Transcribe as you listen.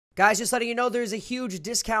Guys, just letting you know there's a huge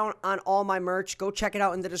discount on all my merch. Go check it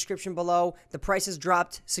out in the description below. The price has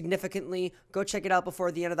dropped significantly. Go check it out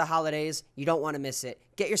before the end of the holidays. You don't want to miss it.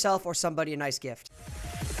 Get yourself or somebody a nice gift.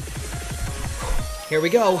 Here we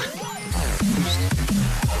go. What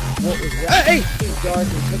was that? Hey! It's dark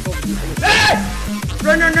and took over the hey!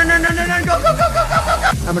 Run, run, run, run, run, run, go, go, go, go, go, go,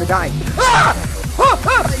 go! I'm gonna die. Ah! Oh,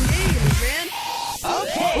 oh!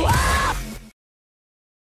 Okay.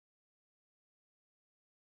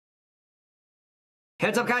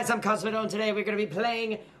 Heads up, guys, I'm Cosmitto, and today we're going to be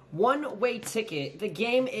playing One-Way Ticket. The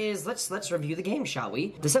game is, let's review the game, shall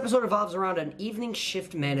we? This episode revolves around an evening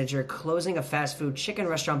shift manager closing a fast food chicken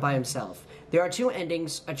restaurant by himself. There are two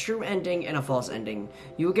endings, a true ending and a false ending.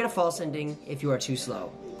 You will get a false ending if you are too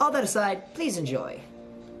slow. All that aside, please enjoy.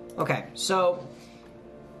 Okay, so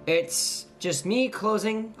it's just me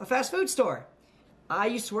closing a fast food store. I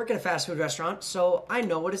used to work at a fast food restaurant, so I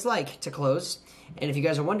know what it's like to close. And if you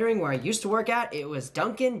guys are wondering where I used to work at, it was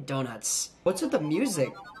Dunkin' Donuts. What's with the music?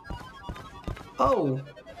 Oh.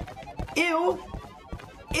 Ew.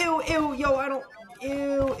 Ew, ew, yo, I don't...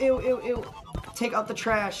 Ew, ew, ew, ew. Take out the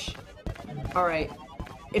trash. Alright.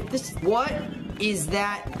 If this... What is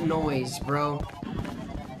that noise, bro?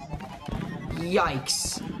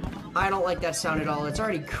 Yikes. I don't like that sound at all. It's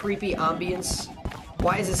already creepy ambience.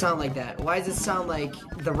 Why does it sound like that? Why does it sound like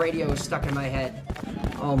the radio is stuck in my head?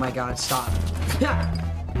 Oh my god, stop.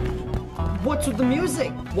 What's with the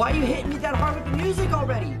music? Why are you hitting me that hard with the music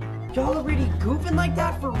already? Y'all already goofing like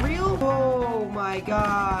that for real? Oh my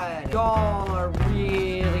god. Y'all are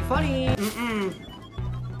really funny.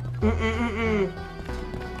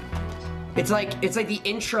 It's like the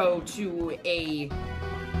intro to a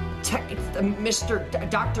Mr.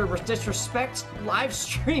 Dr. Disrespect live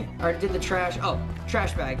stream. Alright, did the trash. Oh,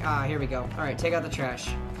 trash bag. Ah, here we go. Alright, take out the trash.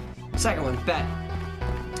 Second one, bet.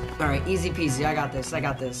 Alright, easy peasy. I got this. I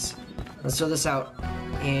got this. Let's throw this out.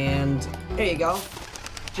 And there you go.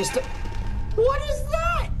 Just what is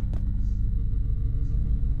that?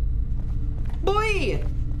 Boy!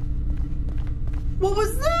 What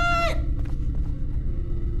was that?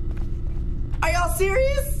 Are y'all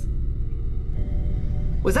serious?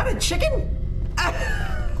 Was that a chicken?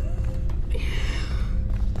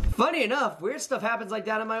 Funny enough, weird stuff happens like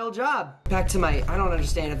that in my old job. Back to my, I don't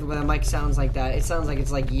understand if the mic sounds like that. It sounds like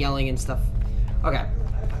it's like yelling and stuff. Okay.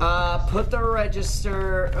 Put the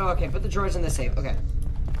register, okay, put the drawers in the safe, okay.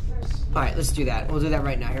 Alright, let's do that. We'll do that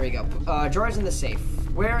right now, here we go. Drawers in the safe.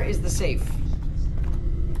 Where is the safe?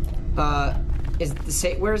 Is the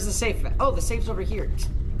safe, where is the safe? Oh, the safe's over here.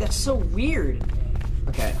 That's so weird.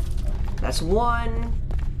 Okay. That's one.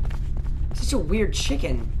 Such a weird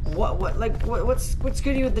chicken. What's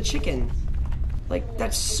goody with the chicken? Like,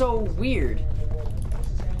 that's so weird.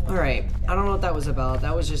 Alright, I don't know what that was about.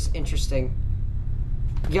 That was just interesting.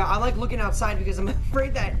 Yeah, I like looking outside because I'm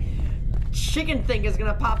afraid that chicken thing is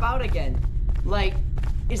gonna pop out again. Like,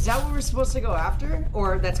 is that what we're supposed to go after?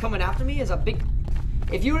 Or that's coming after me? Is a big...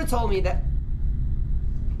 If you would have told me that...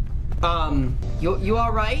 You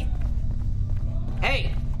alright?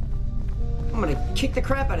 Hey! I'm gonna kick the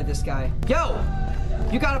crap out of this guy. Yo!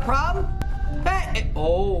 You got a problem? Hey!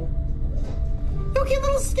 Oh. Look, a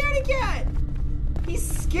little scaredy cat! He's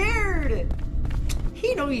scared!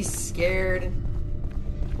 He knows he's scared.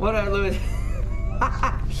 Whatever, Louis.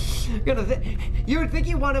 You would think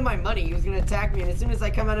he wanted my money. He was gonna attack me, and as soon as I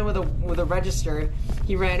come at him with a register,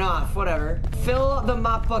 he ran off. Whatever. Fill the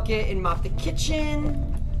mop bucket and mop the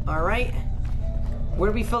kitchen. Alright. Where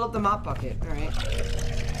do we fill up the mop bucket? Alright.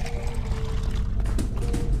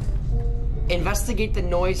 Investigate the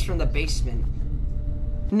noise from the basement.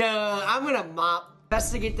 No, I'm gonna mop.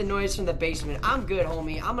 Investigate the noise from the basement. I'm good,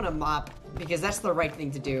 homie. I'm gonna mop because that's the right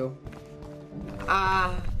thing to do.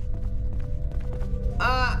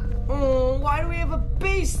 Why do we have a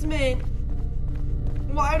basement?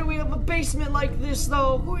 Why do we have a basement like this,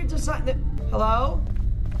 though? Who decided? Hello?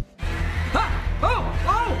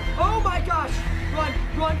 Oh my gosh!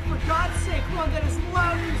 Run, for God's sake, run, that is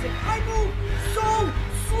loud music. I move so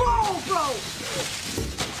slow, bro!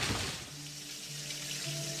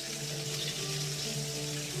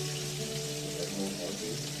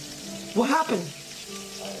 What happened?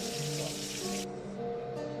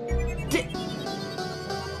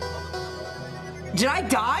 Did I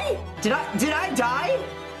die? Did I die?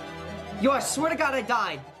 Yo, I swear to God I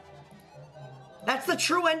died. That's the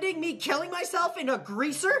true ending? Me killing myself in a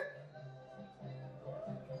greaser?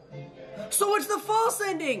 So what's the false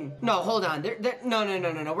ending? No, hold on.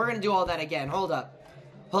 No. We're gonna do all that again. Hold up.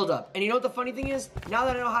 And you know what the funny thing is? Now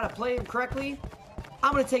that I know how to play him correctly,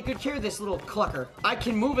 I'm gonna take good care of this little clucker. I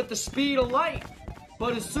can move at the speed of light.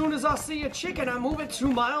 But as soon as I see a chicken, I move at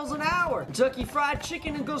 2 miles an hour. Kentucky Fried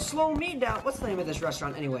Chicken and go slow me down. What's the name of this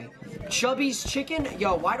restaurant anyway? Chubby's Chicken?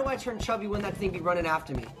 Yo, why do I turn chubby when that thing be running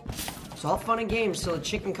after me? It's all fun and games till the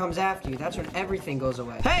chicken comes after you. That's when everything goes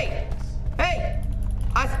away. Hey! Hey!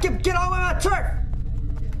 Get off my turf!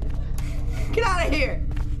 Get out of here!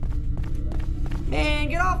 Man,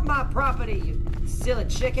 get off my property, you silly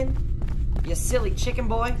chicken. You silly chicken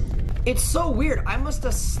boy. It's so weird. I must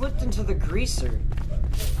have slipped into the greaser.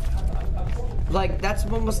 Like, that's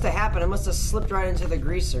what must have happened. I must have slipped right into the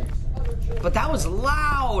greaser. But that was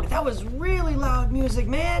loud. That was really loud music,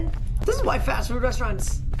 man. This is why fast food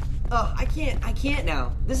restaurants... Ugh, I can't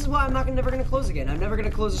now. This is why I'm never gonna close again. I'm never gonna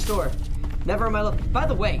close a store. Never in my life. By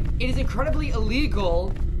the way, it is incredibly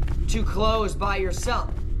illegal to close by yourself.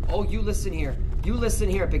 Oh, you listen here. You listen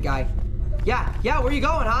here, big guy. Yeah, where you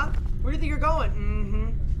going, huh? Where do you think you're going?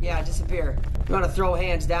 Mm-hmm. Yeah, disappear. You wanna throw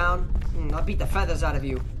hands down? I'll beat the feathers out of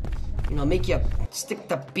you. You know, make you stick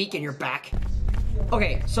the beak in your back.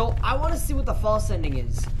 Okay, so I want to see what the false ending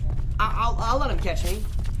is. I'll let him catch me.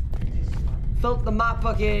 Fill the mop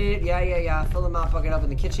bucket. Yeah. Fill the mop bucket up in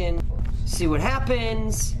the kitchen. See what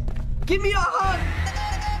happens. Give me a hug.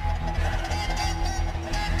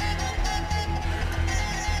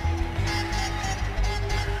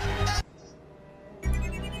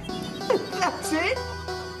 That's it?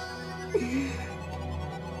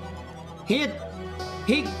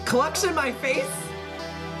 He clucks in my face?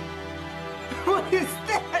 What is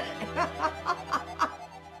that?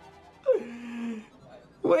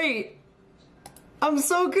 Wait. I'm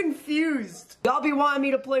so confused. Y'all be wanting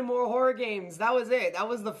me to play more horror games. That was it. That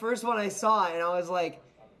was the first one I saw, and I was like,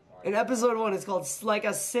 in episode 1, it's called like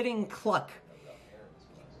a sitting cluck.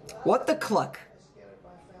 What the cluck?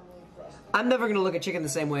 I'm never gonna look at chicken the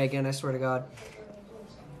same way again, I swear to God.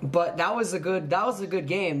 But that was a good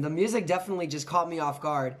game. The music definitely just caught me off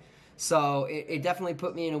guard. So it definitely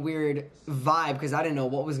put me in a weird vibe because I didn't know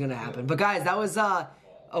what was gonna happen. But guys, that was a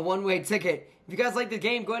one-way ticket. If you guys like the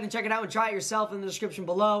game, go ahead and check it out and try it yourself in the description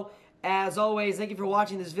below. As always, thank you for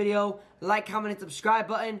watching this video. Like, comment, and subscribe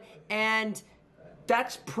button. And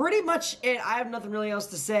that's pretty much it. I have nothing really else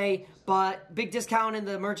to say, but big discount in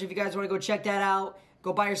the merch if you guys want to go check that out.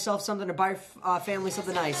 Go buy yourself something or buy your family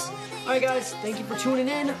something nice. Alright guys, thank you for tuning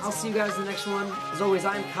in. I'll see you guys in the next one. As always,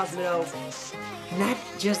 I'm Cosmitto. And that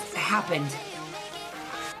just happened.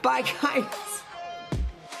 Bye guys.